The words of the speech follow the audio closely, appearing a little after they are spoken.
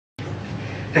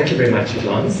Thank you very much,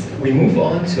 Lance. We move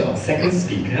on to our second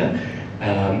speaker,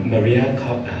 Maria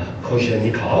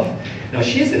Kozhevnikov. Now,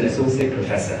 she is an associate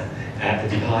professor at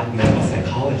the Department of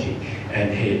Psychology,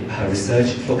 and her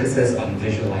research focuses on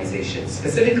visualization,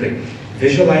 specifically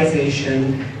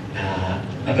visualization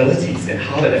abilities and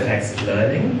how it affects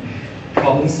learning,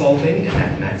 problem solving in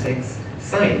mathematics,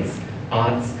 science,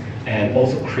 arts, and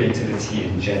also creativity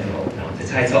in general. Now, the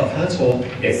title of her talk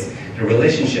is The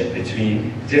Relationship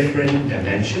Between Different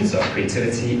Dimensions of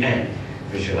Creativity and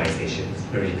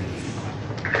Visualizations. Maria, please.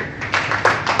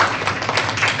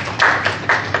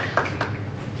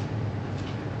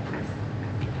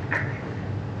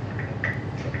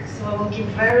 So I will give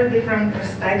very different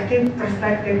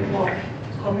perspective of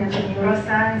cognitive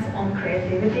neuroscience on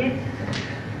creativity.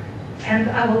 And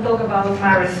I will talk about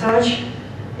my research.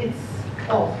 It's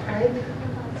off, right?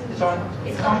 It's on.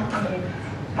 It's on, okay.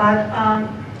 But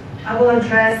I will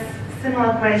address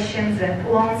similar questions that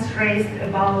Lance raised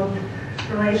about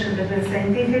relation between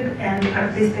scientific and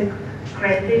artistic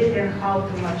creativity and how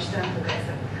to merge them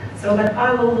together. So, but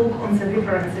I will look on the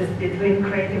differences between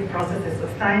creative processes of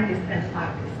scientists and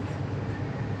artists.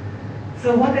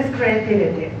 So what is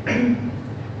creativity?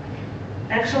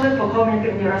 Actually, for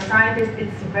cognitive neuroscientists,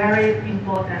 it's very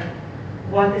important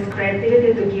what is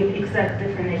creativity to give exact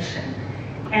definition.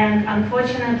 And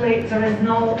unfortunately, there is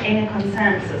no any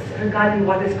consensus regarding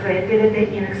what is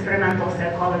creativity in experimental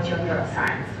psychology or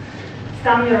neuroscience.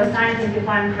 Some neuroscientists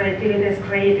define creativity as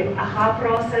creative aha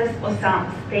process or some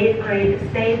creative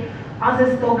state.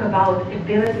 Others talk about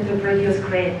ability to produce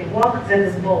creative work that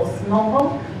is both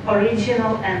novel,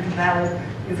 original, and valid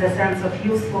in the sense of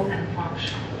useful and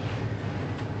functional.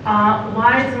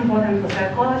 Why it's important for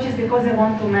psychologists? Because they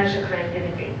want to measure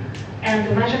creativity. And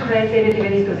to measure creativity, we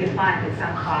need to define it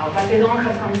somehow. But we don't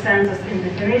have consensus in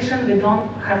definition. We don't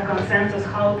have consensus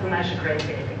how to measure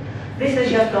creativity. This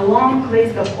is just a long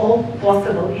list of all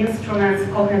possible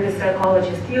instruments cognitive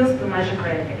psychologists use to measure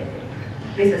creativity.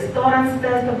 This is Torrance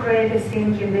test of creative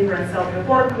thinking, different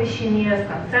self-report questionnaires,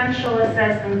 consensual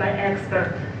assessment by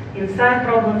expert, insight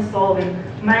problem solving,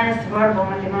 math, verbal,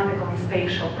 mathematical, and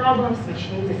spatial problems, which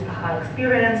need this aha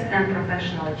experience, and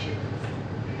professional achievements.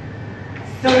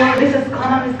 So this is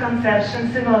common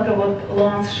misconception, similar to what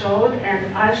Lance showed,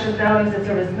 and I should tell you that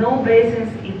there is no basis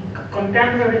in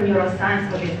contemporary neuroscience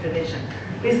for this division.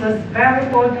 This was very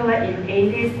popular in the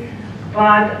 80s,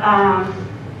 but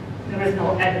there is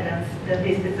no evidence that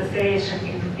this dissociation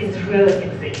is really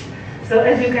exists. So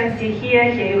as you can see here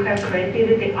you have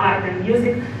creativity, art, and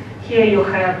music. Here you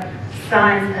have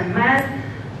science and math,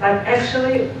 but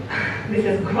actually this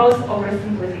is gross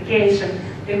oversimplification,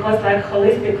 because like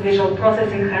holistic visual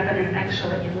processing happening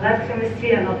actually in left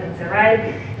hemisphere, not in the right,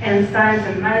 and science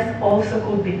and math also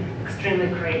could be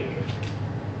extremely creative.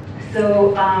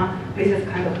 So this is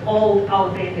kind of old,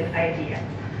 outdated idea.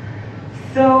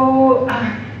 So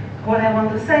what I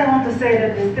want to say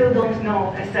that we still don't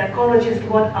know as psychologists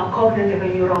what are cognitive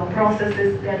and neural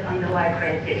processes that underlie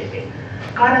creativity.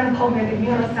 Current cognitive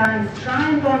neuroscience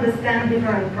trying to understand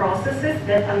different processes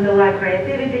that underlie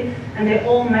creativity, and they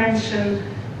all mention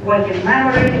working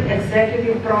memory,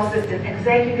 executive processing,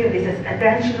 executive, this is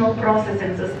attentional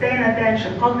processing, sustained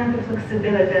attention, cognitive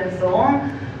flexibility, and so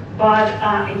on. But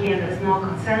again, there is no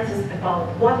consensus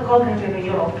about what cognitive and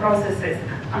neural processes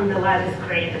underlie this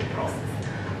creative process.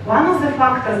 One of the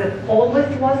factors that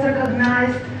always was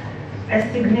recognized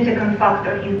as significant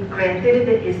factor in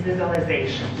creativity is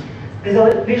visualization.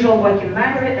 Visual working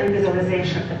memory and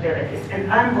visualization abilities,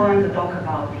 and I'm going to talk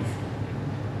about this.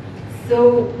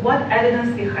 So what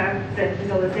evidence we have that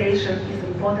visualization is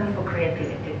important for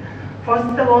creativity?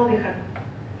 First of all, we have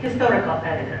historical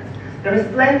evidence. There is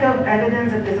plenty of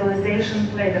evidence that visualization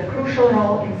played a crucial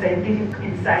role in scientific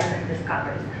insights and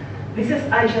discoveries.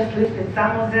 I just listed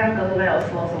some of them.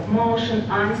 Galileo's laws of motion,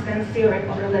 Einstein's theory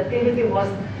of relativity was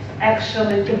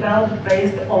actually developed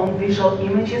based on visual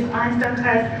images Einstein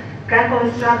has.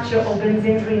 Calculus structure of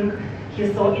benzene ring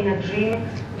he saw in a dream,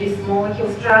 this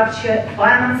molecule structure,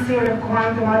 Feynman's theory of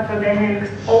quantum electrodynamics,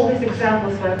 all these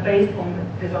examples were based on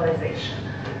visualization.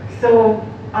 So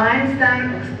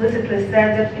Einstein explicitly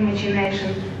said that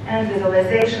imagination and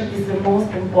visualization is the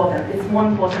most important. It's more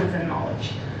important than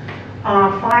knowledge.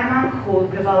 Feynman, who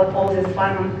developed all these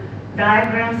Feynman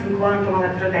diagrams in quantum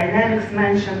electrodynamics,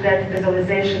 mentioned that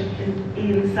visualization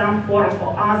in some form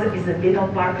or other is a vital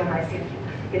part of my thinking.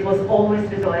 It was always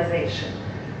visualization.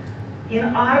 In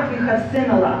art, we have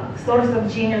similar. Source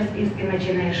of genius is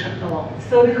imagination alone.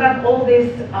 So we have all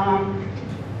this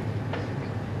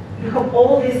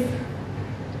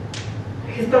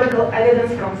historical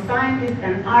evidence from scientists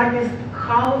and artists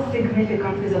how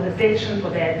significant visualization for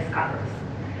their discoveries.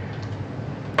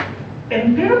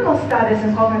 empirical studies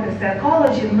in cognitive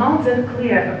psychology not that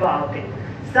clear about it.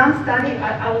 Some studies,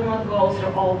 I will not go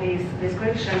through all these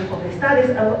descriptions of the studies,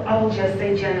 I will just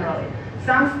say generally.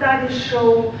 Some studies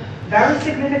show very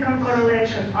significant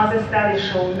correlation, other studies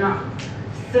show none.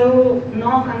 So,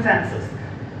 no consensus.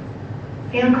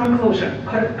 In conclusion,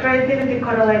 creativity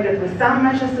correlated with some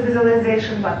measures of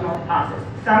visualization, but not others.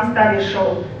 Some studies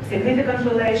show significant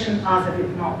relation, others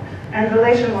did not. And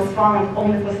relation was found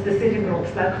only for specific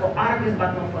groups, like for artists,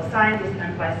 but not for scientists,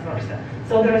 and vice versa.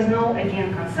 So there is no,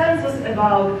 again, consensus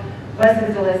about whether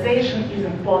visualization is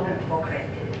important for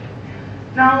creativity.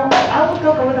 Now, I will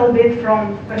talk a little bit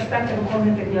from perspective of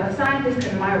cognitive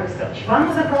neuroscientist in my research. One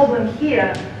of the problems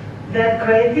here that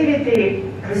creativity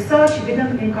research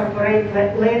didn't incorporate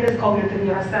latest cognitive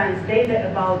neuroscience data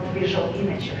about visual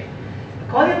imagery.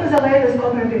 According to the latest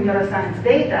cognitive neuroscience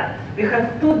data, we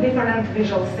have two different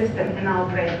visual systems in our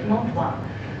brain, not one.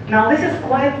 Now, this is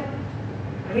quite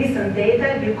recent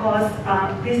data because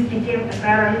this became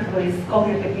apparent with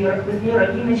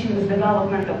neuroimaging, with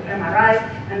development of MRI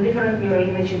and different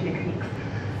neuroimaging techniques.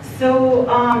 So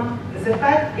the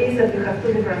fact is that we have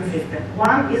two different systems.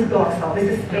 One is dorsal,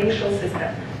 this is spatial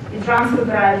system. It runs through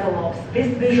parietal lobes. This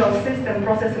visual system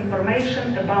processes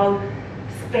information about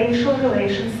spatial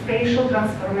relations, spatial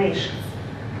transformations.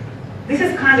 This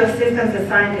is kind of systems that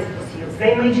scientists use.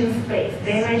 They imagine space,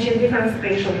 they imagine different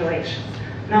spatial relations.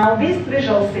 Now this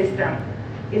visual system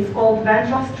is called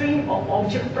ventral stream or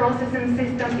object processing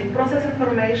system. It processes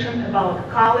information about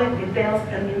color, details,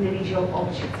 and individual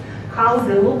objects, how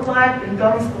they look like in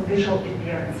terms of visual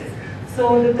appearances.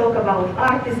 So when we talk about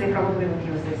artists, they probably would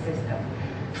use this system.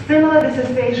 Similar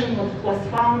dissociation was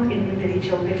found in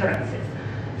individual differences.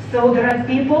 So there are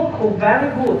people who are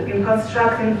very good in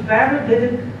constructing very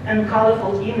vivid and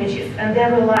colorful images, and they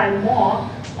rely more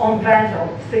on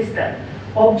ventral system,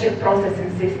 object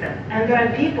processing system. And there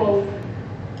are people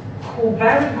who are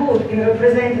very good in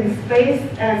representing space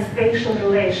and spatial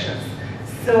relations.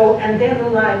 So, and they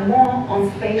rely more on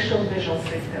spatial visual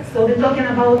systems. So we're talking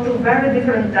about two very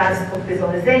different types of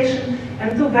visualization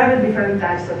and two very different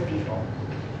types of people.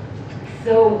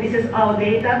 So this is our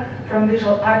data from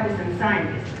visual artists and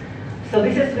scientists. So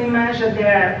this is, we measure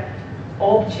their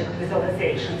object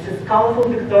visualization. This is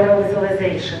colorful pictorial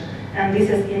visualization, and this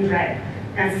is in red.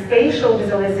 And spatial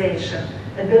visualization,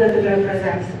 ability to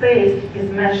represent space,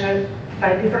 is measured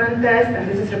by different tests, and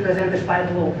this is represented by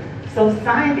blue. So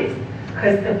scientists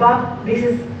has above, this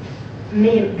is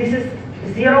mean, this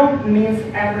is 0 means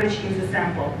average in the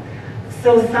sample.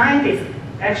 So scientists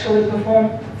actually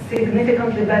perform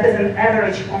significantly better than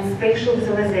average on spatial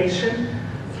visualization,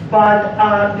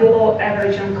 but below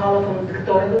average on colorful and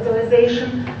pictorial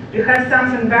visualization. We have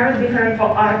something very different for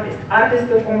artists. Artists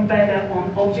perform better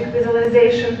on object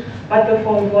visualization, but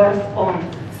perform worse on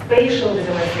spatial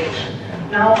visualization.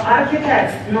 Now,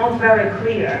 architects, not very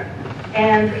clear,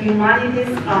 and humanities,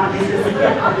 this is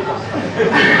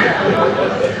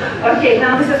okay.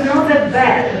 Now this is not that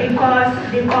bad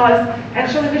because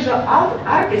actually visual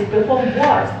artists perform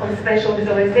worse on spatial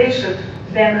visualization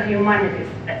than humanities.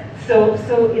 So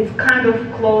it's kind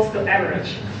of close to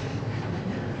average.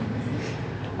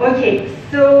 Okay,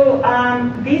 so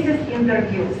this is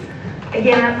interviews.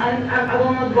 Again, I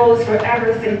will not go through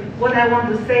everything. What I want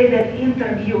to say that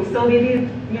interviews. So we did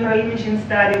neuroimaging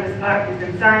study with artists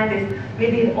and scientists. We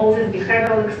did all these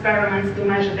behavioral experiments to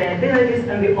measure their abilities,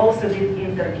 and we also did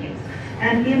interviews.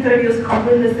 And interviews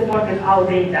completely supported our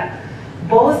data.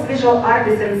 Both visual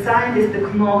artists and scientists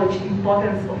acknowledge the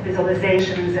importance of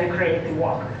visualization in their creative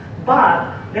work.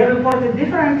 But they reported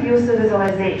different use of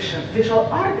visualization. Visual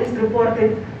artists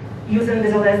reported using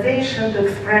visualization to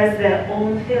express their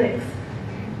own feelings.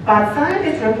 But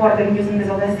scientists reported using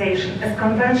visualization as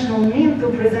conventional means to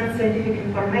present scientific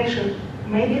information,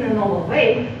 maybe in a novel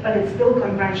way, but it's still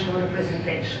conventional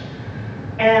representation.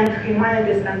 And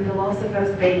humanities and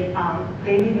philosophers, they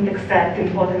didn't accept the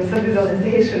importance of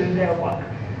visualization in their work.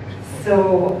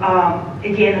 So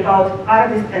again, about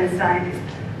artists and scientists.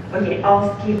 Okay,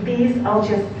 I'll skip these. I'll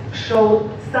just show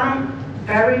some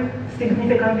very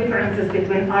significant differences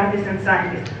between artists and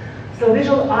scientists. So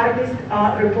visual artists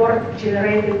report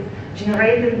generated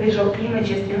visual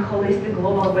images in holistic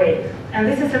global way. And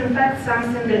this is in fact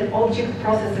something that object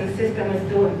processing system is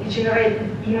doing. It generates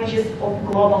images of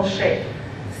global shape.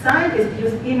 Scientists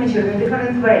use imagery in a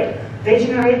different way. They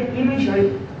generate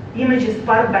images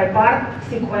part by part,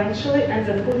 sequentially, and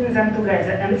then putting them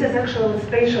together. And this is actually what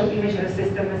spatial imagery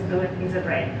system is doing in the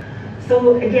brain.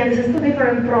 So again, this is two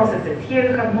different processes.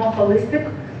 Here we have more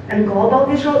holistic and global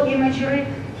visual imagery.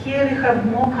 Here we have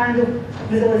more kind of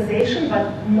visualization,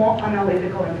 but more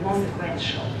analytical and more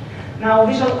sequential. Now,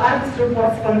 visual artists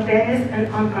report spontaneous and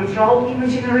uncontrolled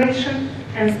image generation,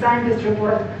 and scientists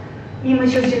report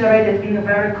images generated in a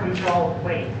very controlled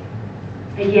way.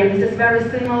 Again, this is very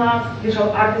similar. Visual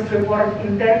artists report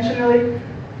that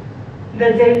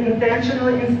they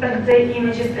intentionally inspect their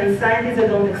images, and scientists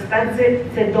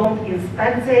they don't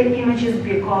inspect their images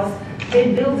because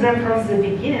they build them from the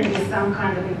beginning with some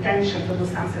kind of intention to do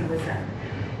something with them.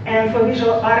 And for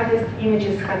visual artists,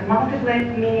 images have multiple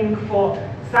meaning. For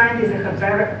scientists, they have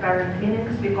very apparent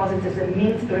meanings because it is a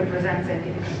means to represent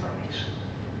scientific information.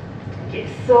 Okay,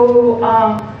 so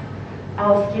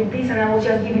I'll skip this and I will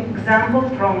just give an example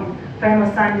from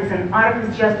famous scientists and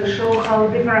artists just to show how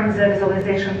different the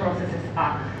visualization processes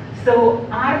are. So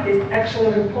artists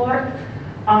actually report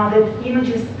that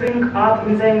images spring up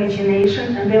in their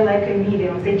imagination, and they're like a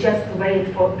medium. They just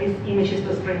wait for these images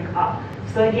to spring up.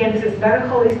 So again, this is very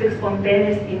holistic,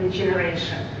 spontaneous image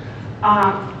generation.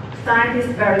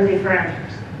 Scientists very different.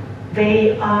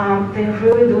 They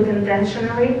really do it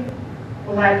intentionally.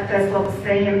 Like Tesla was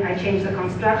saying, I change the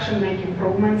construction, make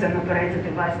improvements, and operate the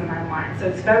device in my mind. So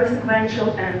it's very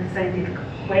sequential and scientific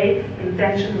way,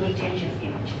 intentionally changing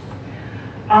images.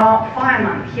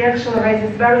 Feynman, he actually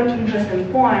raises a very interesting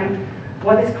point,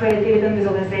 what is creativity and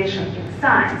visualization in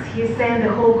science. He's saying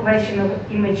the whole question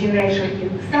of imagination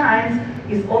in science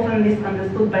is often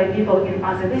misunderstood by people in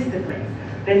other disciplines.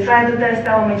 They try to test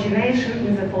our imagination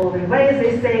in the following ways.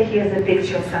 They say, here's a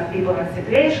picture of some people in a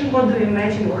situation, what do you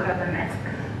imagine will happen next?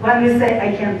 When we say,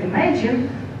 I can't imagine,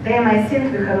 they might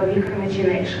think we have a weak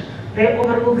imagination. They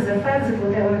overlook the fact that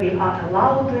whatever we are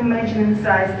allowed to imagine in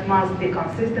science must be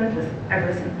consistent with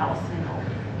everything else we know.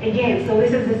 Again, so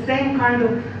this is the same kind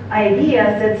of idea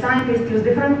that scientists use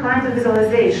different kinds of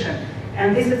visualization.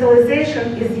 And this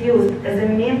visualization is used as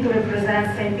a means to represent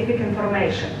scientific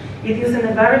information. It's used in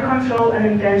a very controlled and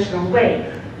intentional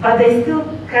way. But they still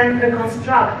can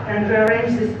reconstruct and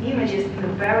rearrange these images in a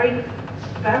very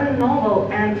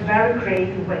novel and very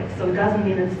creative way. So it doesn't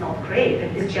mean it's not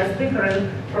creative. It's just different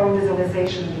from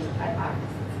visualization used by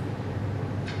artists.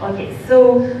 Okay,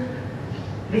 so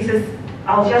this is,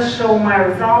 I'll just show my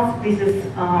results. This is,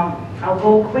 I'll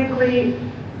go quickly.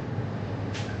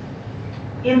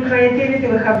 In creativity,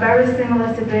 we have very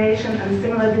similar situation and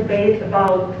similar debate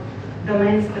about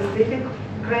domain-specific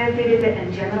creativity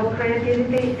and general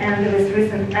creativity, and there is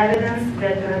recent evidence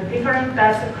that there are different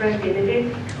types of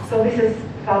creativity. So this is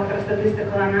factor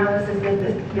statistical analysis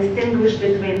that distinguish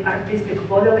between artistic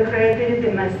bodily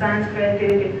creativity, math science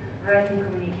creativity, writing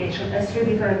communication as three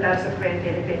different types of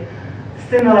creativity.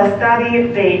 Similar study,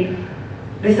 they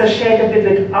dissociated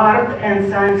between art and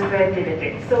science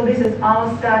creativity. So this is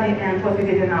our study, and what we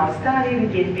did in our study,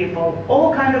 we gave people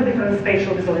all kinds of different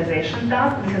spatial visualization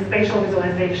tasks. This is spatial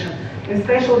visualization. In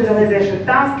spatial visualization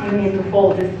task, you need to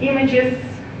fold these images.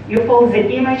 You fold the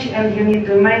image and you need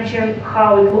to imagine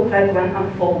how it looks like when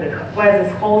unfolded, where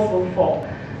these holes will fall.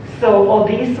 So on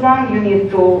this one, you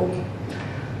need to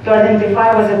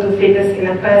identify whether two figures in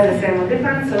a pair the same or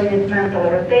different, so you need to mentally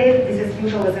rotate. This is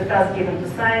usually the task given to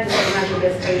scientists to measure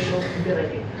their spatial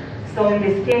stability. So in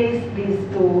this case, these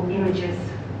two images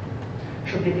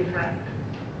should be different.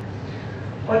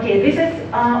 Okay, this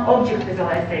is object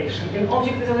visualization. In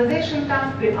object visualization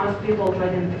task, we ask people to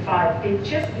identify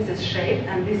pictures. This is shape,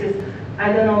 and this is,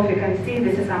 I don't know if you can see,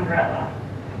 this is umbrella.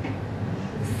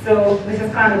 So this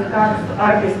is kind of task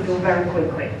artists do very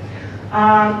quickly.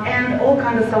 And all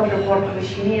kinds of self-report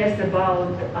questionnaires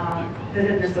about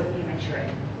vividness of imagery.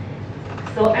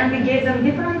 So, and we gave them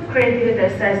different creativity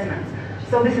assessments.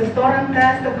 So this is Torrent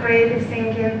test of creative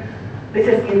thinking. This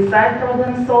is inside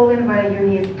problem solving, where you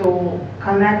need to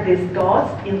connect these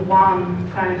dots in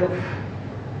one kind of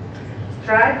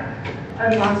stripe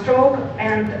and one stroke.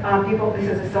 And people, this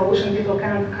is a solution. People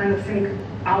cannot kind of think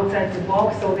outside the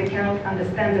box, so they cannot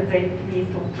understand that they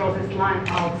need to draw this line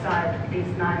outside these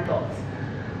 9 dots.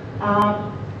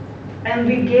 And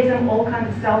we gave them all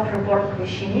kinds of self-report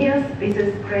questionnaires. This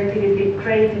is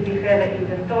creative behavior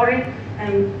inventory,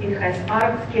 and it has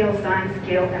art scale, science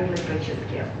scale, and literature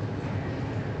scale.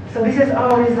 So this is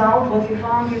our result. What we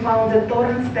found the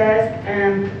Torrance test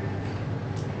and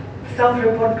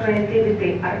self-report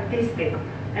creativity, artistic,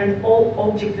 and all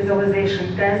object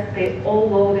visualization tests, they all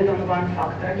loaded on one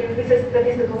factor. Again, this is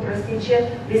statistical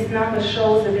procedure. This number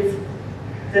shows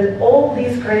that all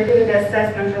these creativity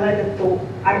assessments related to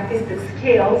artistic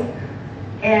scales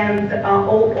and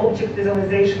all object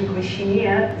visualization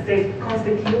questionnaire, they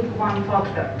constitute one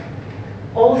factor.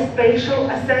 All spatial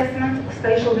assessments,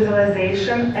 spatial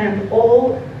visualization, and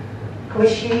all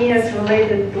questionnaires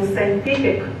related to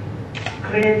scientific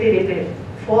creativity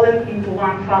falling into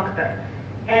one factor.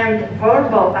 and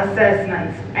verbal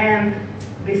assessments, and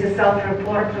this is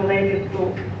self-report related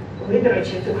to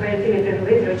literature, to creativity in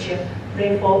literature,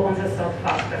 they fall on the third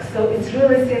factor. So it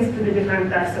really seems to be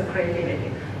different types of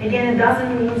creativity. Again, it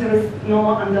doesn't mean there is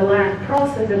no underlying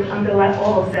process that underlies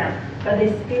all of them, but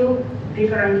they're still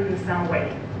different in some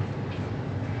way.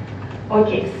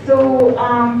 Okay, so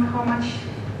how much?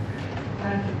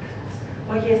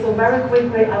 Okay, so very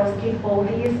quickly, I'll skip all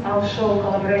these. I'll show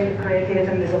collaborative creativity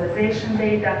and visualization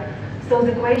data. So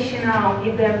the question now,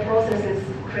 if their processes,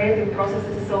 creative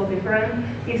processes are so different,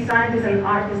 if scientists and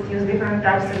artists use different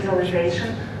types of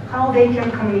visualization, how they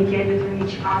can communicate between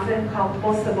each other, how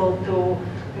possible to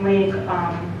make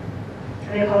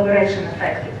their collaboration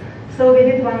effective. So we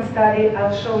did one study,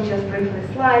 I'll show just briefly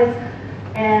slides,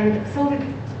 and so we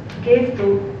gave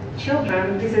to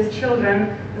children, this is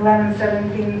children 11,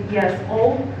 17 years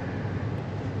old,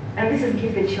 and this is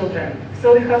gifted children.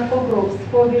 So we have 4 groups,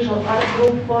 4 visual art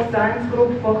group, 4 science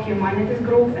group, 4 humanities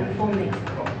group, and 4 mixed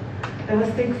group. There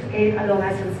were 6, 8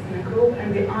 adolescents in a group,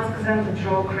 and we asked them to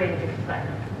draw a creative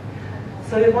planet.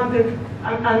 So we wanted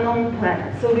an unknown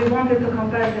planet. So we wanted to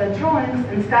compare their drawings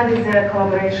and study their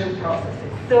collaboration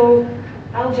processes. So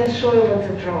I'll just show you what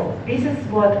to draw. This is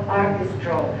what artists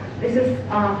draw. This is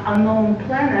an unknown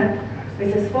planet.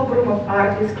 This is 4 group of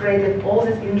artists created all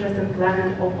this interesting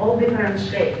planet of all different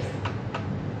shapes.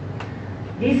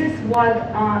 This is what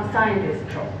scientists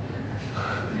draw.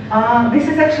 This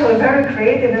is actually very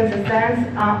creative in the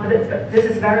sense this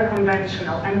is very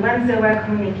conventional. And when they were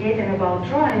communicating about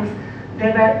drawings,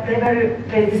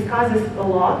 they discussed this a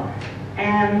lot,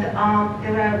 and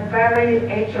they were very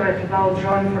accurate about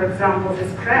drawing, for example,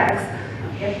 these cracks,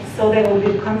 so they will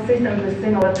be consistently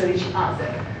similar to each other.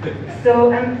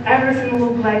 So, and everything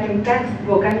looked like in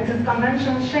textbook, and it's in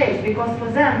conventional shapes, because for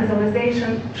them,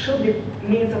 visualization should be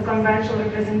means of conventional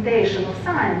representation of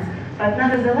science, but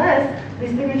nevertheless,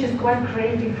 this image is quite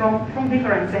creative from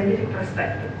different scientific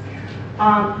perspectives.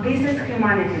 This is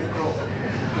humanities group.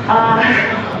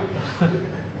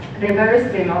 They're very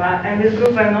similar, and this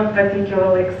group are not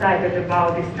particularly excited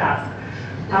about this task.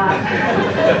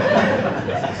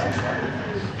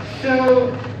 So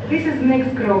this is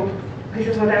mixed group. This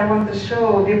is what I want to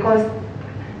show, because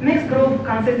mixed group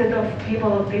consisted of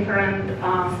people of different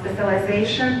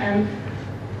specialization, and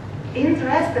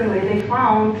interestingly, they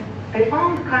found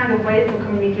kind of way to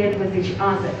communicate with each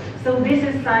other. So this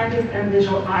is scientists and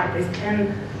visual artists,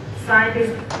 and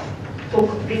scientists took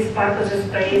this part of the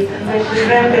space and they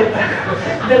presented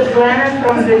the planet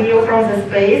from the view from the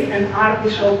space, and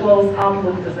artists show close up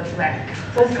look to the planet.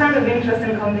 So it's kind of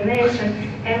interesting combination,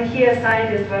 and here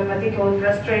scientists were particularly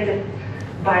frustrated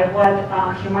by what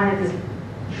humanities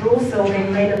drew, so they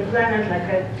made a planet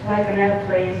like an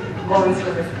airplane going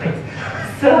through the space.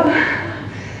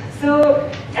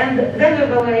 And then we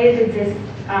evaluated these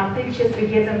pictures, we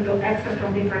get them to experts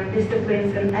from different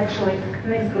disciplines, and actually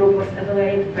mixed group was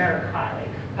evaluated very highly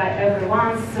by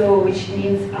everyone, so which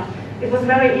means it was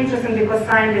very interesting because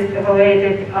scientists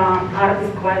evaluated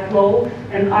artists quite low,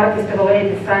 and artists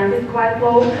evaluated scientists quite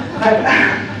low, but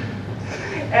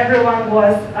everyone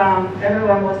was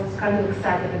kind of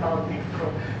excited about mixed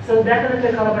group. So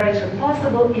definitely collaboration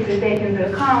possible if you take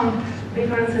into account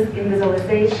differences in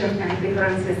visualization and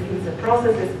differences in the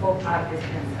processes of artists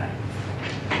and scientists.